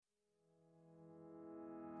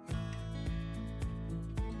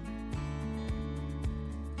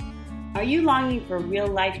Are you longing for real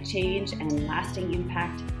life change and lasting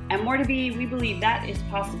impact? At More to Be, we believe that is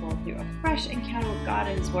possible through a fresh encounter with God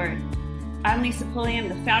and His Word. I'm Lisa Pulliam,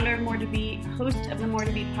 the founder of More to Be, host of the More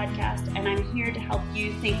to Be podcast, and I'm here to help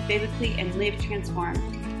you think biblically and live transformed,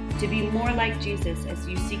 to be more like Jesus as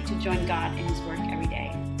you seek to join God in His work every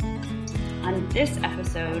day. On this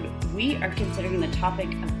episode, we are considering the topic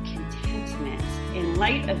of contentment in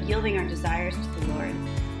light of yielding our desires to the Lord.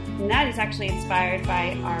 And that is actually inspired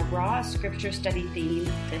by our Raw Scripture Study theme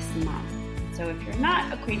this month. So if you're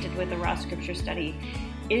not acquainted with the Raw Scripture Study,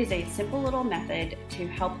 it is a simple little method to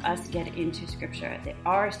help us get into Scripture. The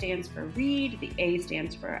R stands for read, the A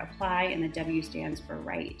stands for apply, and the W stands for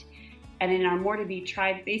write. And in our More to Be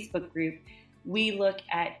Tribe Facebook group, we look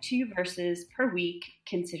at 2 verses per week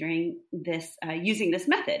considering this, using this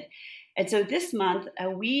method. And so this month,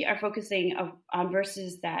 we are focusing on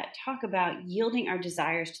verses that talk about yielding our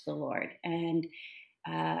desires to the Lord. And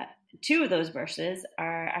 2 of those verses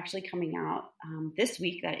are actually coming out this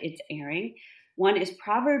week that it's airing. One is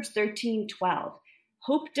Proverbs 13:12.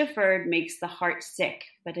 Hope deferred makes the heart sick,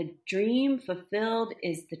 but a dream fulfilled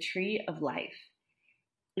is the tree of life.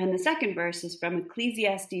 And the second verse is from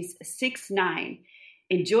Ecclesiastes 6:9.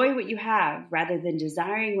 Enjoy what you have rather than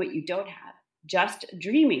desiring what you don't have. Just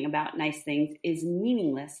dreaming about nice things is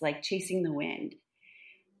meaningless, like chasing the wind.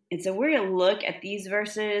 And so we're going to look at these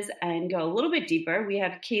verses and go a little bit deeper. We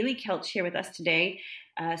have Kaylee Kelch here with us today,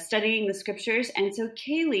 studying the scriptures. And so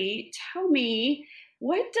Kaylee, tell me,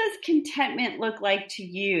 what does contentment look like to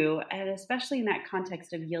you, and especially in that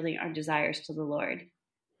context of yielding our desires to the Lord?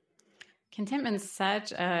 Contentment's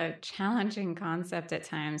such a challenging concept at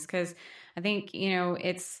times because I think,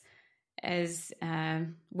 it's as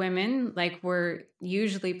women, like we're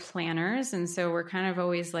usually planners. And so we're kind of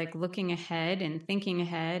always like looking ahead and thinking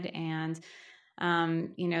ahead. And,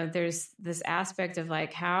 there's this aspect of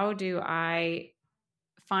like, how do I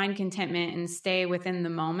find contentment and stay within the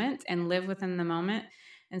moment and live within the moment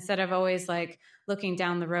instead of always like looking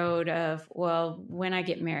down the road of, well, when I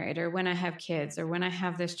get married or when I have kids or when I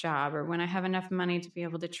have this job or when I have enough money to be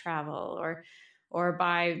able to travel or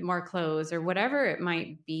buy more clothes or whatever it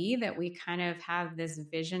might be, that we kind of have this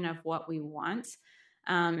vision of what we want.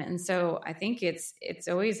 And so I think it's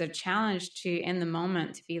always a challenge to, in the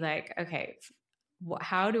moment, to be like, okay,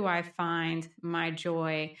 how do I find my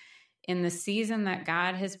joy in the season that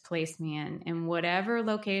God has placed me in whatever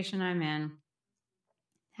location I'm in?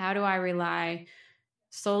 How do I rely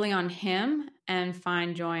solely on Him and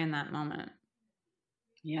find joy in that moment?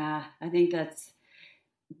 Yeah, I think that's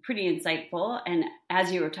pretty insightful. And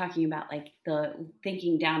as you were talking about like the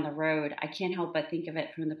thinking down the road, I can't help but think of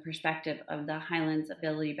it from the perspective of the Highlands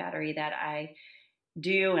Ability Battery that I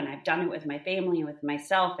do. And I've done it with my family and with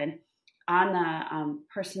myself. And on the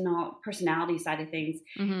personality side of things,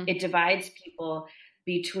 It divides people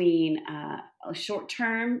between short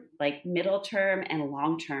term, like middle term, and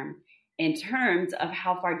long term in terms of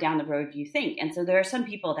how far down the road you think. And so there are some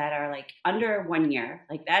people that are like under 1 year,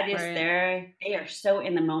 like that is right. They are so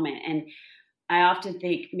in the moment. And I often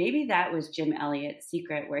think maybe that was Jim Elliot's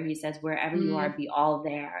secret, where he says, wherever you are, be all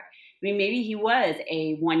there. I mean, maybe he was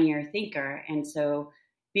a 1 year thinker. And so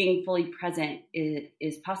being fully present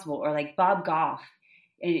is possible. Or like Bob Goff,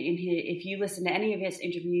 if you listen to any of his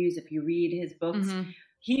interviews, if you read his books,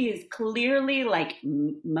 he is clearly like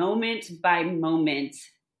moment by moment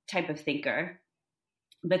type of thinker.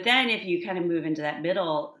 But then if you kind of move into that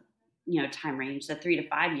middle, time range, the 3 to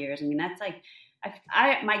 5 years, I mean, that's like,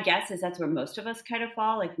 my guess is that's where most of us kind of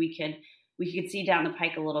fall. Like we could see down the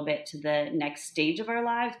pike a little bit to the next stage of our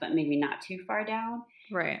lives, but maybe not too far down.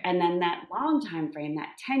 Right. And then that long time frame,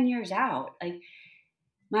 that 10 years out, like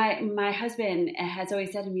my husband has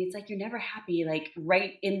always said to me, it's like, you're never happy, like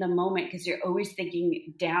right in the moment, because you're always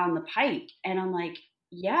thinking down the pike. And I'm like,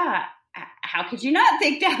 yeah, how could you not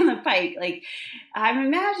think down the pike? Like, I'm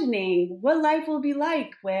imagining what life will be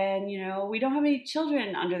like when, we don't have any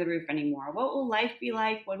children under the roof anymore. What will life be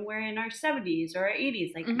like when we're in our 70s or our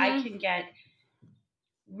 80s? Like, I can get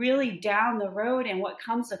really down the road, and what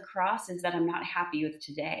comes across is that I'm not happy with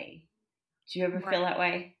today. Do you ever feel that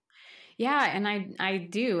way? Yeah, and I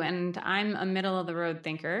do. And I'm a middle of the road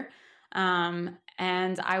thinker.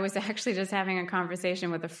 And I was actually just having a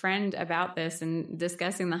conversation with a friend about this and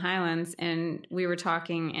discussing the Highlands. And we were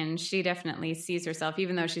talking, and she definitely sees herself,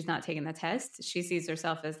 even though she's not taking the test, she sees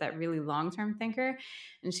herself as that really long-term thinker.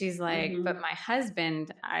 And she's like, but my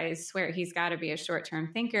husband, I swear he's got to be a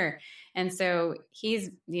short-term thinker. And so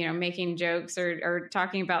he's, making jokes or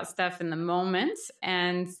talking about stuff in the moment.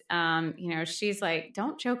 And, she's like,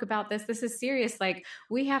 don't joke about this. This is serious. Like,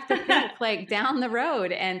 we have to think like down the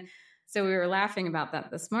road. And So we were laughing about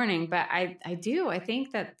that this morning, but I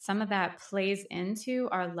think that some of that plays into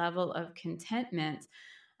our level of contentment,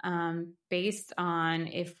 based on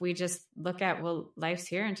if we just look at, well, life's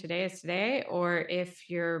here and today is today, or if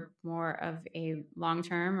you're more of a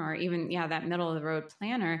long-term or even, that middle of the road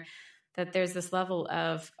planner, that there's this level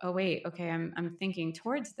of, oh, wait, okay, I'm thinking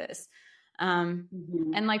towards this.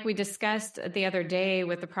 And like we discussed the other day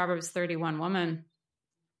with the Proverbs 31 woman,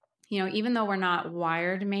 even though we're not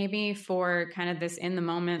wired maybe for kind of this in the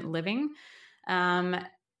moment living,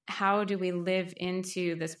 how do we live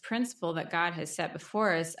into this principle that God has set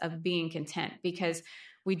before us of being content? Because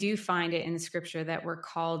we do find it in the scripture that we're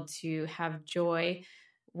called to have joy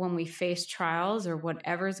when we face trials or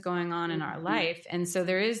whatever's going on in our life. And so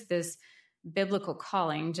there is this biblical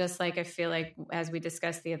calling, just like I feel like, as we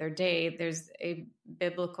discussed the other day, there's a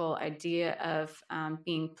biblical idea of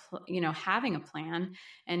having a plan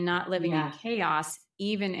and not living in chaos,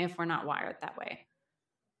 even if we're not wired that way.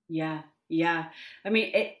 Yeah. I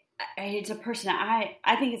mean, it's a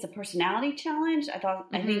I think it's a personality challenge.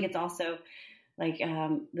 I think it's also like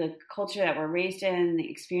the culture that we're raised in, the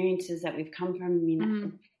experiences that we've come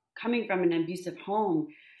from. Coming from an abusive home,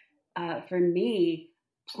 for me,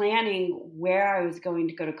 planning where I was going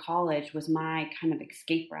to go to college was my kind of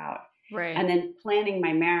escape route. Right. And then planning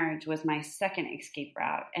my marriage was my second escape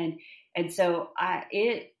route. And so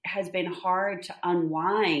it has been hard to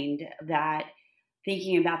unwind that,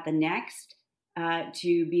 thinking about the next,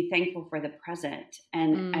 to be thankful for the present.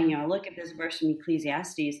 And look at this verse in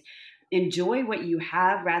Ecclesiastes: enjoy what you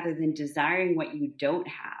have rather than desiring what you don't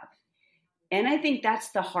have. And I think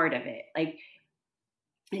that's the heart of it. Like,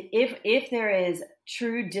 if there is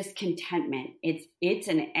true discontentment, it's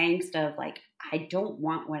an angst of like, I don't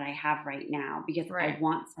want what I have right now because I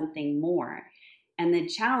want something more. And the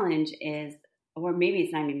challenge is, or maybe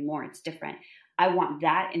it's not even more, it's different. I want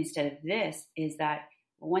that instead of this, is that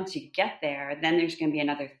once you get there, then there's going to be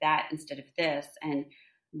another that instead of this. And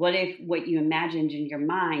what if what you imagined in your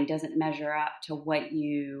mind doesn't measure up to what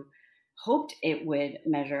you hoped it would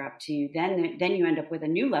measure up to? Then you end up with a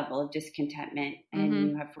new level of discontentment, and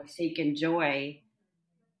you have forsaken joy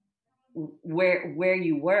where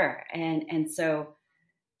you were. And so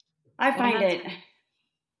I find it.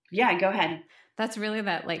 Yeah, go ahead. That's really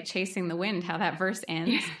that, like, chasing the wind, how that verse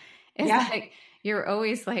ends. It's like you're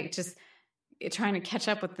always like just trying to catch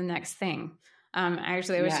up with the next thing. I was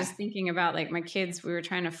just thinking about, like, my kids, we were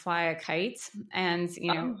trying to fly a kite, and,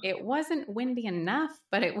 it wasn't windy enough,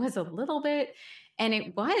 but it was a little bit. And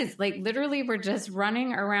it was like, literally, we're just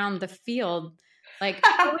running around the field. Like,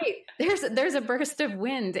 oh, wait, there's a burst of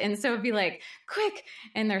wind. And so it'd be like, quick.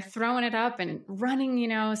 And they're throwing it up and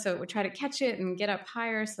running, so it would try to catch it and get up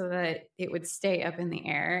higher so that it would stay up in the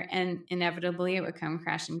air. And inevitably it would come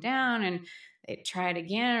crashing down, and they'd try it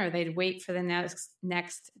again, or they'd wait for the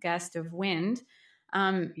next gust of wind.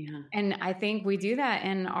 And I think we do that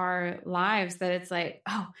in our lives, that it's like,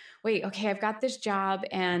 oh, wait, okay, I've got this job,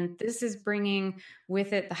 and this is bringing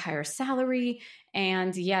with it the higher salary.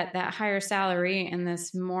 And yet that higher salary and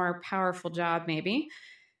this more powerful job maybe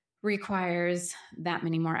requires that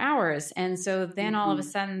many more hours. And so then all of a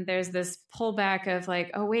sudden there's this pullback of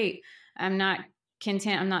like, oh, wait, I'm not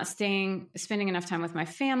content. I'm not spending enough time with my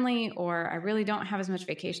family, or I really don't have as much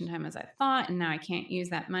vacation time as I thought. And now I can't use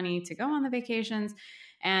that money to go on the vacations.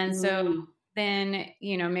 And so then,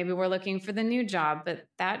 maybe we're looking for the new job, but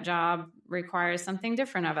that job requires something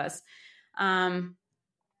different of us.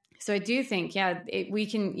 So I do think,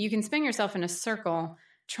 you can spin yourself in a circle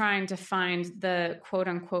trying to find the quote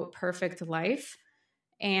unquote perfect life.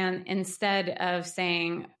 And instead of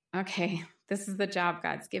saying, okay, this is the job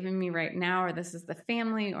God's given me right now, or this is the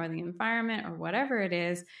family or the environment or whatever it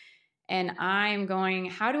is, and I'm going,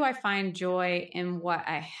 how do I find joy in what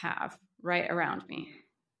I have right around me?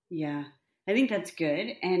 Yeah, I think that's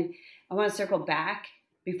good. And I want to circle back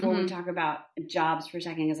before we talk about jobs for a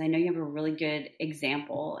second, because I know you have a really good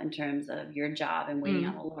example in terms of your job and waiting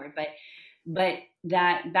on the Lord. But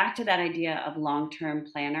that, back to that idea of long-term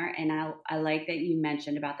planner, and I like that you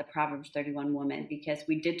mentioned about the Proverbs 31 woman, because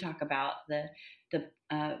we did talk about the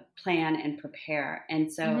plan and prepare.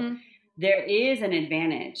 And so there is an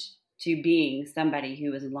advantage to being somebody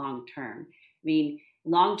who is long-term. I mean,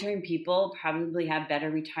 long-term people probably have better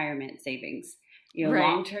retirement savings.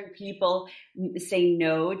 Long-term people say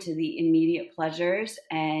no to the immediate pleasures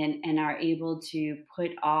and are able to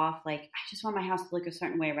put off, like, I just want my house to look a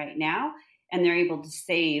certain way right now. And they're able to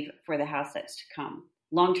save for the house that's to come.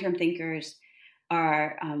 Long-term thinkers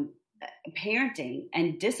are parenting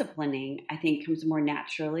and disciplining, I think, comes more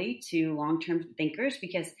naturally to long-term thinkers,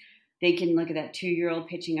 because they can look at that 2-year-old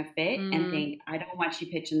pitching a fit and think, I don't want you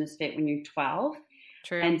pitching this fit when you're 12.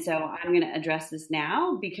 True. And so I'm going to address this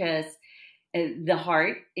now because the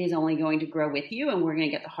heart is only going to grow with you, and we're going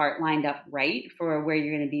to get the heart lined up right for where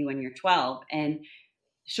you're going to be when you're 12. And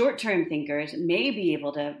short-term thinkers may be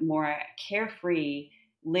able to more carefree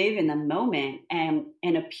live in the moment and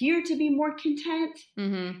appear to be more content.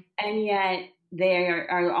 And yet they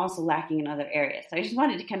are also lacking in other areas. So I just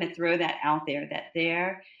wanted to kind of throw that out there, that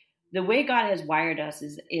the way God has wired us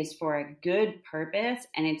is for a good purpose.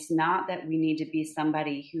 And it's not that we need to be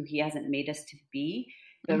somebody who he hasn't made us to be,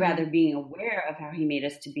 but rather being aware of how he made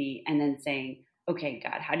us to be, and then saying, okay,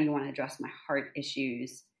 God, how do you want to address my heart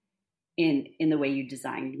issues in the way you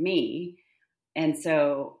designed me? And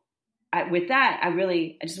so with that,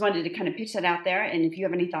 I just wanted to kind of pitch that out there. And if you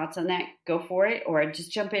have any thoughts on that, go for it, or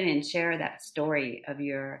just jump in and share that story of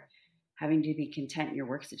your having to be content in your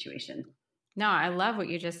work situation. No, I love what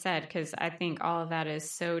you just said, because I think all of that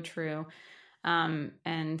is so true. And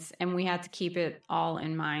we have to keep it all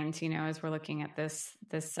in mind, as we're looking at this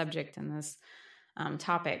subject and this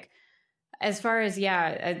topic. As far as,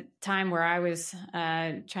 a time where I was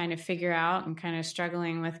trying to figure out and kind of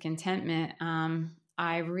struggling with contentment,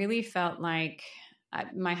 I really felt like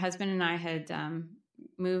my husband and I had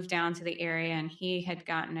moved down to the area, and he had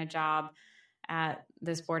gotten a job at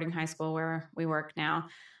this boarding high school where we work now.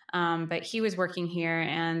 But he was working here,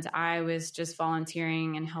 and I was just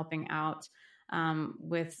volunteering and helping out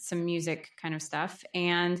with some music kind of stuff.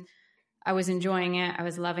 And I was enjoying it. I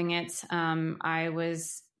was loving it.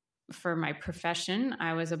 For my profession,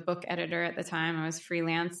 I was a book editor at the time. I was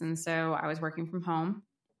freelance. And so I was working from home,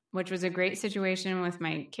 which was a great situation with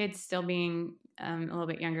my kids still being a little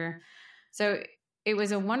bit younger. So it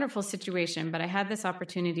was a wonderful situation, but I had this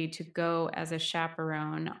opportunity to go as a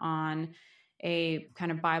chaperone on a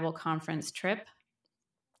kind of Bible conference trip.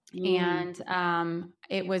 And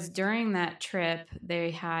it was during that trip,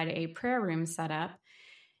 they had a prayer room set up.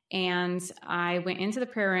 And I went into the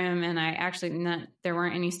prayer room, and there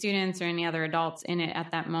weren't any students or any other adults in it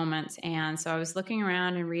at that moment. And so I was looking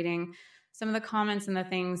around and reading some of the comments and the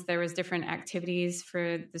things. There was different activities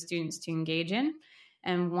for the students to engage in.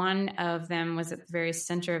 And one of them was at the very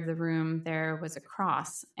center of the room, there was a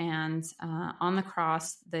cross. And on the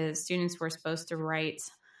cross, the students were supposed to write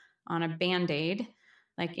on a Band-Aid,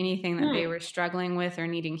 like anything that they were struggling with or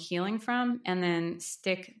needing healing from, and then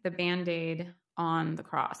stick the Band-Aid on the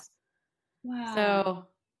cross. Wow. So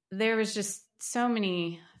there was just so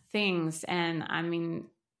many things. And I mean,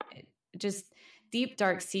 just deep,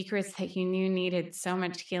 dark secrets that you knew needed so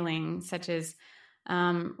much healing, such as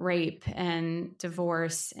rape and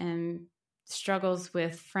divorce and struggles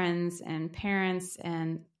with friends and parents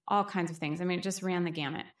and all kinds of things. I mean, it just ran the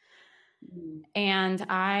gamut. And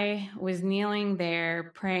I was kneeling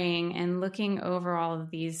there praying and looking over all of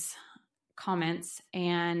these comments.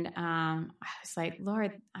 And I was like,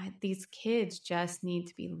 Lord, these kids just need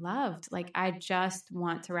to be loved. Like, I just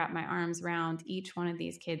want to wrap my arms around each one of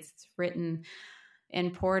these kids that's written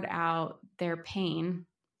and poured out their pain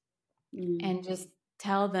and just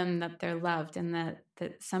tell them that they're loved and that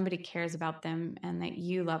somebody cares about them and that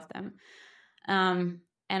you love them.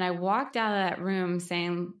 And I walked out of that room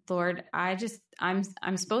saying, Lord, I'm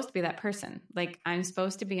supposed to be that person. Like, I'm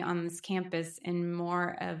supposed to be on this campus in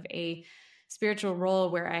more of a spiritual role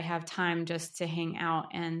where I have time just to hang out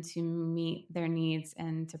and to meet their needs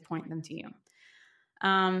and to point them to you.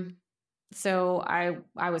 So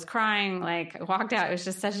I was crying, like I walked out. It was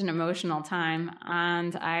just such an emotional time.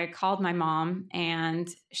 And I called my mom, and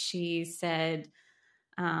she said,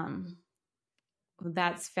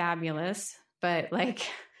 that's fabulous. But like,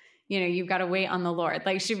 you've got to wait on the Lord.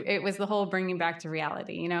 Like it was the whole bringing back to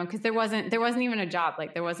reality, because there wasn't even a job.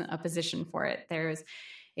 Like there wasn't a position for it. There's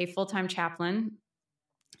a full-time chaplain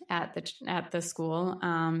at the school.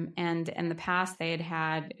 And in the past they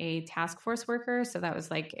had a task force worker. So that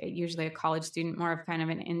was like usually a college student, more of kind of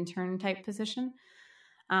an intern type position.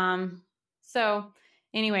 So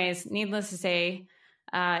anyways, needless to say,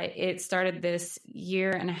 it started this 1.5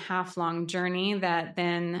 year long journey that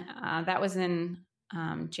then, that was in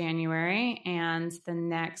January, and the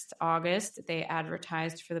next August they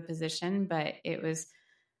advertised for the position, but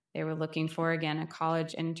they were looking for, again, a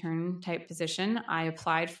college intern type position. I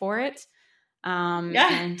applied for it. And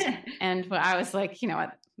I was like, you know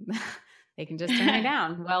what, they can just turn me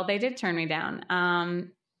down. Well, they did turn me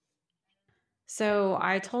down. So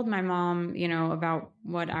I told my mom, about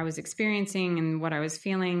what I was experiencing and what I was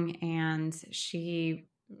feeling. And she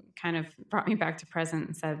kind of brought me back to present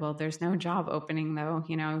and said, well, there's no job opening though,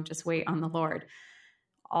 just wait on the Lord.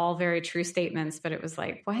 All very true statements, but it was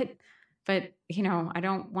like, what? But, I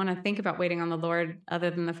don't want to think about waiting on the Lord other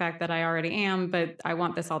than the fact that I already am, but I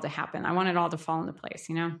want this all to happen. I want it all to fall into place,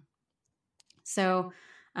 So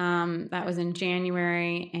that was in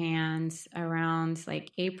January, and around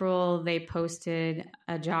like April, they posted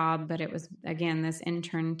a job, but it was, again, this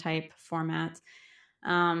intern type format.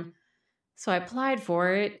 So I applied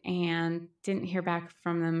for it and didn't hear back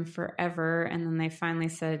from them forever. And then they finally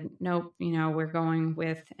said, nope, we're going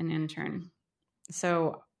with an intern.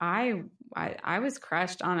 So I was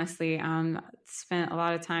crushed, honestly. Spent a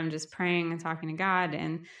lot of time just praying and talking to God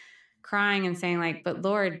and crying and saying like, but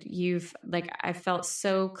Lord, I felt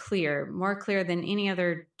so clear, more clear than any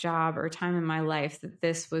other job or time in my life, that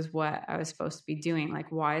this was what I was supposed to be doing.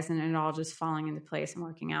 Like, why isn't it all just falling into place and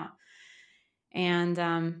working out?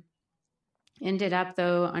 And, ended up,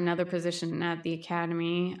 though, another position at the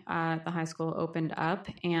academy, the high school opened up,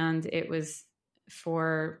 and it was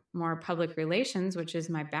for more public relations, which is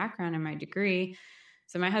my background and my degree.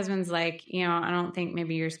 So my husband's like, I don't think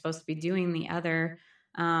maybe you're supposed to be doing the other,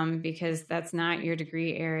 because that's not your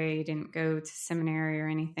degree area. You didn't go to seminary or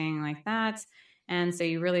anything like that. And so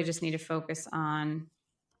you really just need to focus on,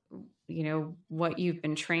 what you've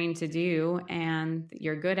been trained to do, and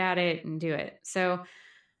you're good at it, and do it. So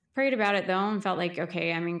prayed about it, though, and felt like,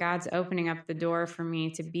 okay, God's opening up the door for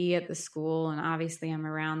me to be at the school. And obviously I'm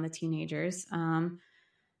around the teenagers,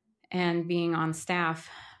 and being on staff,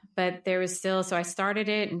 but there was still, so I started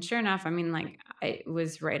it, and sure enough, it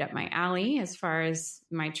was right up my alley as far as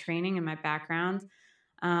my training and my background.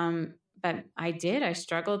 But I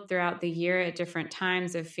struggled throughout the year at different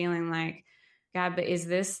times of feeling like, God, but is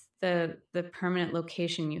this the permanent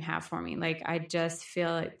location you have for me? Like, I just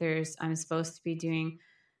feel like I'm supposed to be doing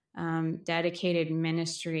dedicated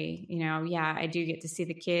ministry. I do get to see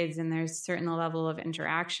the kids, and there's a certain level of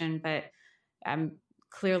interaction, but I'm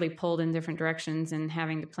clearly pulled in different directions, and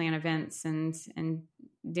having to plan events and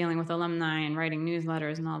dealing with alumni and writing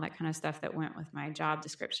newsletters and all that kind of stuff that went with my job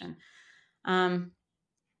description.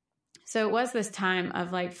 So it was this time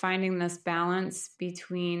of like finding this balance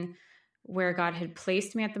between where God had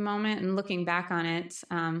placed me at the moment and looking back on it.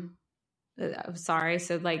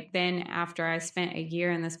 So like then after I spent a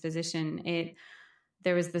year in this position,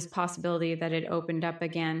 there was this possibility that it opened up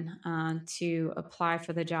again to apply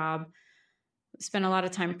for the job. Spent a lot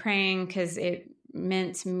of time praying because it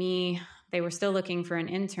meant they were still looking for an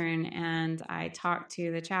intern, and I talked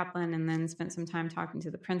to the chaplain and then spent some time talking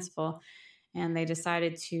to the principal, and they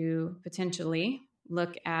decided to potentially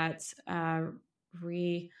look at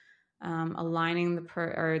aligning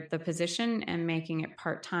the position and making it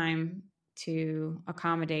part-time to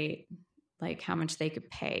accommodate like how much they could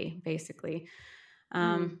pay, basically.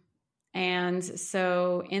 And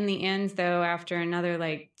so in the end, though, after another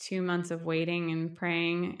like 2 months of waiting and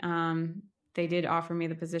praying, they did offer me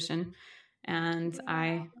the position, and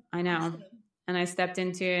I know, and I stepped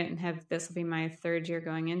into it, and this will be my third year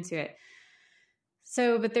going into it.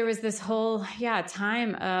 So, but there was this whole,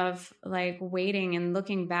 time of like waiting and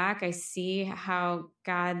looking back. I see how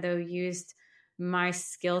God, though, used my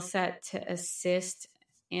skill set to assist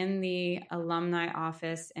in the alumni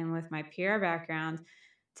office and with my PR background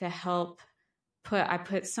to help I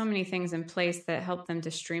put so many things in place that helped them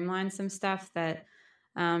to streamline some stuff that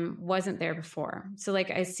wasn't there before. So like,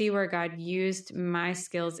 I see where God used my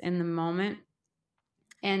skills in the moment,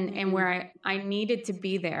 and where I needed to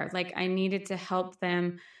be there. Like, I needed to help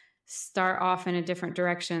them start off in a different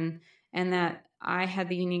direction, and that I had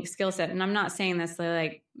the unique skill set. And I'm not saying this to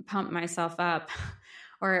like pump myself up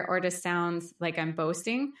or to sound like I'm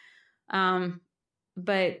boasting.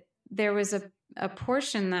 But there was a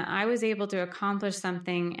portion that I was able to accomplish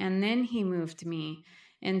something, and then he moved me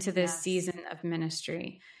into this season of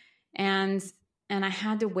ministry. And I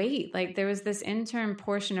had to wait. Like, there was this intern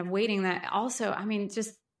portion of waiting that also,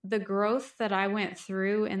 just the growth that I went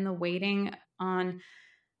through in the waiting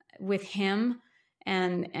with him,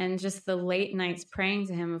 and just the late nights praying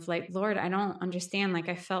to him of like, Lord, I don't understand. Like,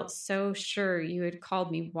 I felt so sure you had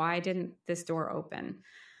called me. Why didn't this door open?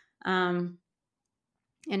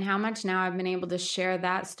 And how much now I've been able to share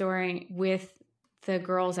that story with the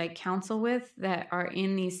girls I counsel with that are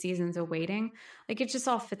in these seasons of waiting. Like, it just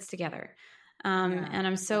all fits together. And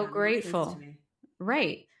I'm so grateful.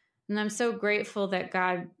 Right. And I'm so grateful that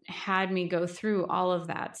God had me go through all of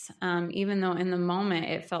that. Even though in the moment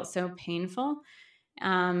it felt so painful.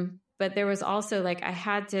 But there was also like, I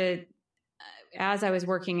had to, as I was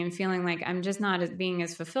working and feeling like I'm just not being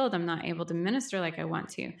as fulfilled, I'm not able to minister like I want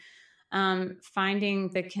to. Finding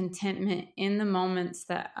the contentment in the moments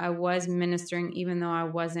that I was ministering, even though I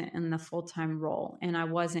wasn't in the full-time role and I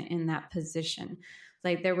wasn't in that position.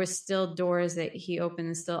 like there were still doors that he opened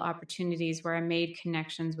and still opportunities where I made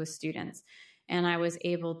connections with students, and I was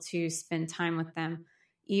able to spend time with them,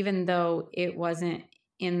 even though it wasn't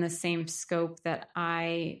in the same scope that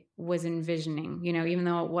I was envisioning, even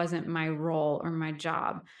though it wasn't my role or my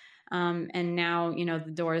job. And now,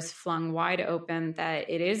 the door is flung wide open that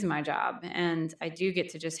it is my job and I do get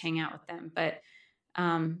to just hang out with them. But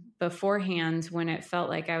beforehand, when it felt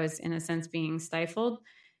like I was in a sense being stifled,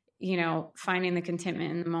 finding the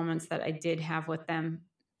contentment in the moments that I did have with them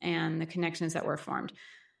and the connections that were formed.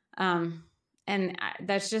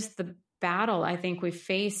 That's just the battle I think we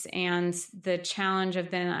face, and the challenge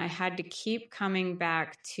of then I had to keep coming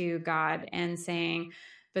back to God and saying,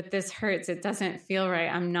 but this hurts. It doesn't feel right.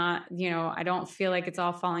 I'm not, I don't feel like it's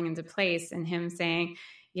all falling into place. And him saying,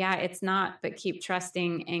 yeah, it's not, but keep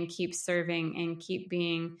trusting and keep serving and keep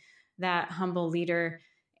being that humble leader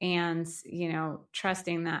and,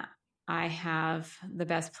 trusting that I have the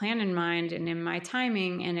best plan in mind and in my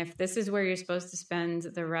timing. And if this is where you're supposed to spend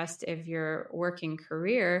the rest of your working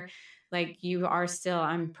career, like you are still,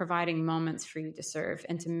 I'm providing moments for you to serve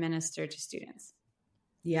and to minister to students.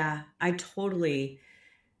 Yeah, I totally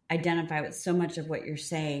identify with so much of what you're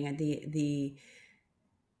saying. And the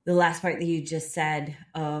last part that you just said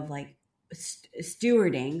of like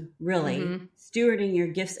stewarding, really stewarding your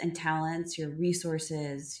gifts and talents, your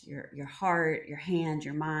resources, your heart, your hand,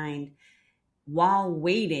 your mind, while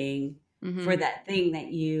waiting for that thing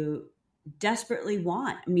that you desperately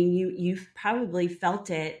want. I mean, you've probably felt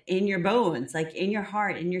it in your bones, like in your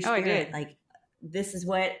heart, in your spirit. Like, this is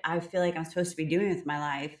what I feel like I'm supposed to be doing with my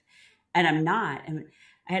life, and I'm not. And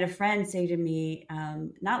I had a friend say to me,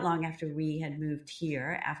 not long after we had moved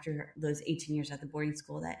here, after those 18 years at the boarding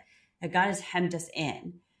school, that God has hemmed us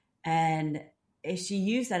in. And she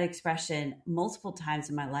used that expression multiple times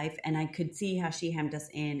in my life. And I could see how she hemmed us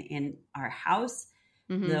in our house,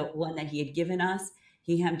 the one that he had given us.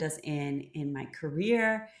 He hemmed us in my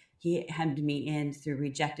career. He hemmed me in through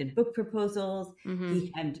rejected book proposals.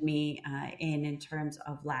 He hemmed me in terms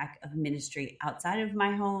of lack of ministry outside of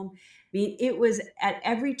my home. I mean, it was at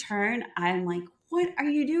every turn, I'm like, what are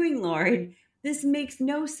you doing, Lord? This makes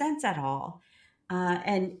no sense at all.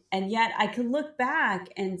 And yet I could look back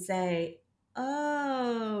and say,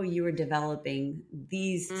 oh, you were developing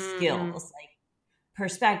these skills, like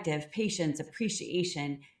perspective, patience,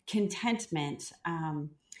 appreciation, contentment,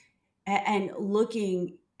 and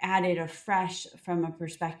looking at it afresh from a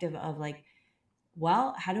perspective of like,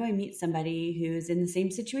 well, how do I meet somebody who's in the same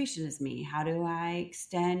situation as me? How do I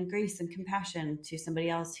extend grace and compassion to somebody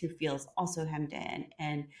else who feels also hemmed in?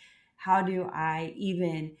 And how do I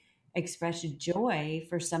even express joy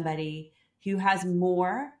for somebody who has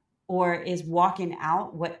more or is walking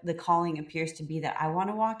out what the calling appears to be that I want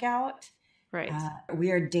to walk out? Right. We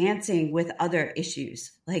are dancing with other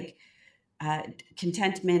issues like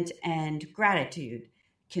contentment and gratitude,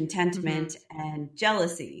 contentment and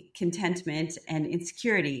jealousy, contentment and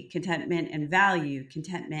insecurity, contentment and value,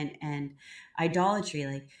 contentment and idolatry.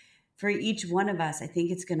 Like for each one of us, I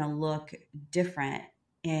think it's going to look different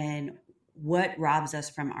in what robs us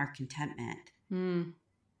from our contentment.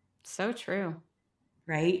 So true.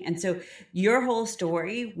 Right. And so your whole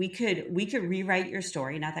story, we could rewrite your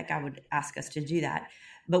story. Not that God would ask us to do that,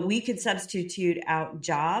 but we could substitute out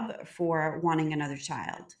job for wanting another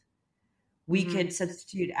child. We could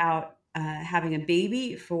substitute out having a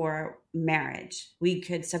baby for marriage. We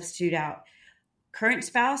could substitute out current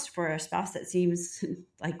spouse for a spouse that seems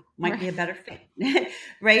like might be a better fit.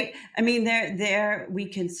 Right. I mean, there we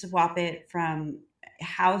can swap it from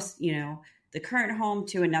house, the current home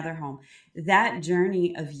to another home. That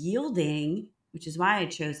journey of yielding, which is why I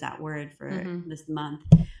chose that word for this month,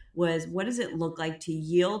 was what does it look like to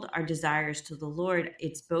yield our desires to the Lord?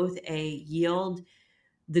 It's both a yield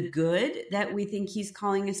the good that we think he's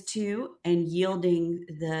calling us to and yielding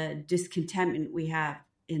the discontentment we have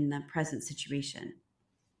in the present situation.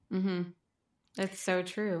 That's so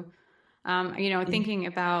true. Thinking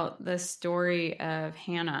about the story of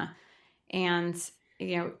Hannah and,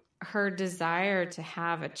 her desire to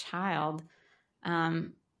have a child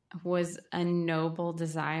was a noble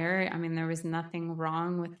desire. I mean, there was nothing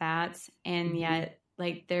wrong with that. And yet,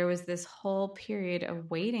 like, there was this whole period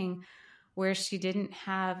of waiting where she didn't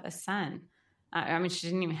have a son. She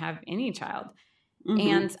didn't even have any child.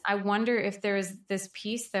 And I wonder if there's this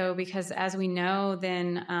piece, though, because as we know,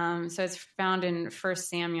 then, so it's found in 1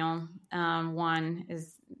 Samuel 1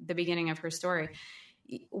 is the beginning of her story.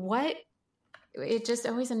 It just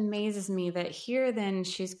always amazes me that here then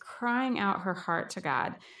she's crying out her heart to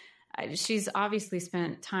God. She's obviously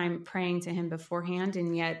spent time praying to him beforehand,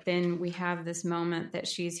 and yet then we have this moment that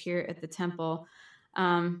she's here at the temple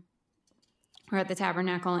We're at the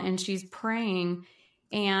tabernacle, and she's praying,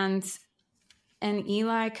 and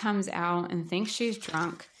Eli comes out and thinks she's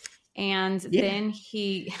drunk. And then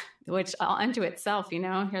he, which all unto itself,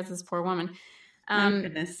 here's this poor woman. My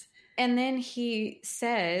goodness. And then he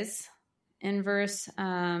says in verse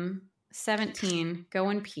 17, go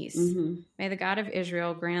in peace. Mm-hmm. May the God of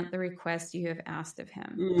Israel grant the request you have asked of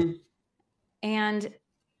him. Mm. And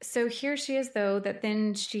so here she is, though, that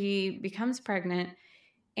then she becomes pregnant,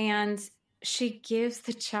 and she gives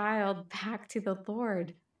the child back to the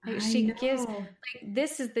Lord.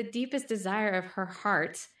 This is the deepest desire of her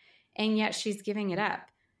heart, and yet she's giving it up.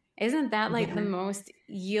 Isn't that the most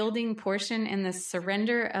yielding portion in the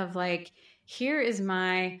surrender of here is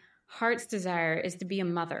my heart's desire is to be a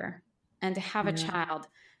mother and to have a child,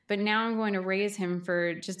 but now I'm going to raise him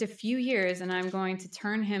for just a few years, and I'm going to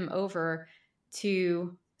turn him over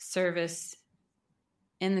to service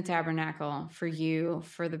in the tabernacle for you,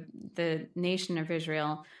 for the nation of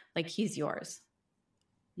Israel. He's yours.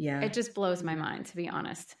 Yeah. It just blows my mind, to be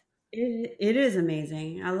honest. It is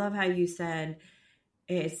amazing. I love how you said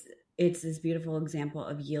it's this beautiful example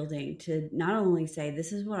of yielding to not only say,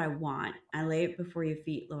 this is what I want, I lay it before your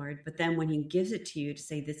feet, Lord, but then when he gives it to you, to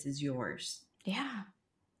say, this is yours. Yeah.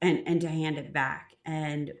 And to hand it back.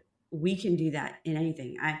 And we can do that in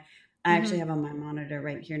anything. I actually have on my monitor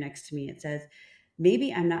right here next to me, it says,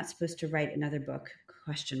 maybe I'm not supposed to write another book, ?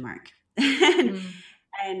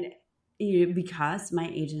 And because my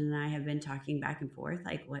agent and I have been talking back and forth,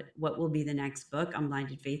 what will be the next book?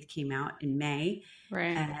 Unblinded Faith came out in May.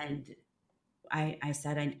 Right. And I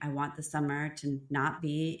said, I want the summer to not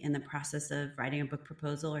be in the process of writing a book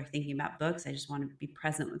proposal or thinking about books. I just want to be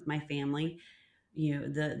present with my family.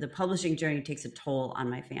 The publishing journey takes a toll on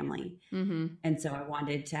my family. Mm-hmm. And so I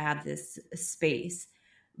wanted to have this space.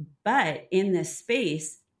 But in this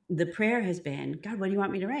space, the prayer has been, God, what do you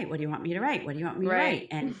want me to write? What do you want me to write? What do you want me to write?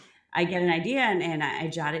 And I get an idea and I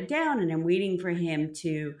jot it down, and I'm waiting for him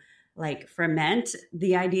to ferment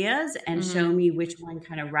the ideas and show me which one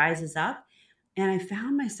kind of rises up. And I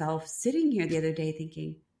found myself sitting here the other day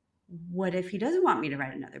thinking, what if he doesn't want me to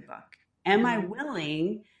write another book? Am I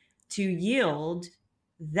willing to yield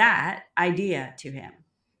that idea to him?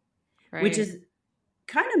 Right. Which is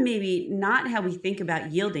kind of maybe not how we think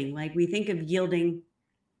about yielding. We think of yielding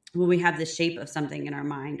when we have the shape of something in our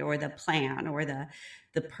mind, or the plan, or the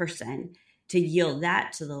person, to yield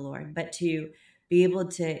that to the Lord, but to be able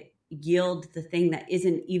to yield the thing that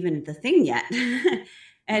isn't even the thing yet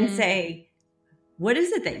and say, what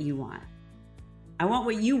is it that you want? I want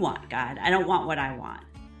what you want, God. I don't want what I want.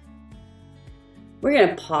 We're going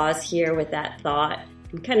to pause here with that thought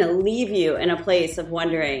and kind of leave you in a place of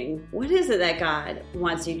wondering, what is it that God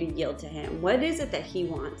wants you to yield to him? What is it that he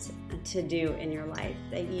wants to do in your life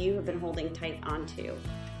that you have been holding tight onto?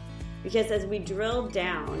 Because as we drill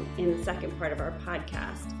down in the second part of our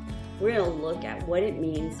podcast, we're going to look at what it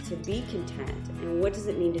means to be content and what does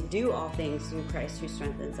it mean to do all things through Christ who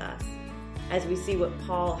strengthens us, as we see what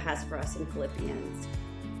Paul has for us in Philippians.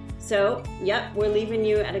 So, we're leaving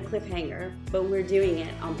you at a cliffhanger, but we're doing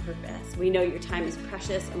it on purpose. We know your time is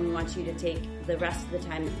precious, and we want you to take the rest of the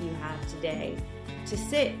time that you have today to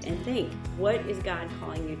sit and think, what is God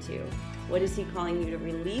calling you to? What is he calling you to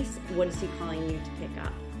release? What is he calling you to pick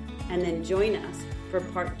up? And then join us for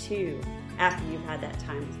part 2 after you've had that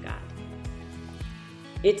time with God.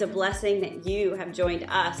 It's a blessing that you have joined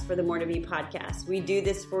us for the More to Be podcast. We do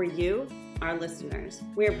this for you, our listeners.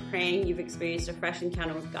 We are praying you've experienced a fresh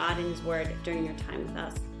encounter with God and his word during your time with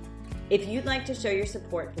us. If you'd like to show your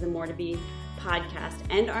support for the More to Be podcast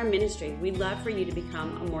and our ministry, we'd love for you to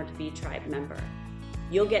become a More to Be tribe member.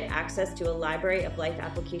 You'll get access to a library of life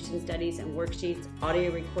application studies and worksheets,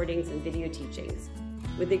 audio recordings, and video teachings,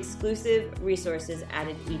 with exclusive resources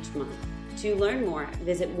added each month. To learn more,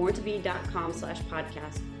 visit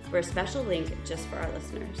moretobe.com/podcast for a special link just for our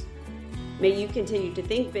listeners. May you continue to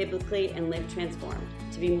think biblically and live transformed,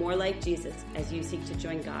 to be more like Jesus as you seek to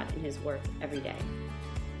join God in his work every day.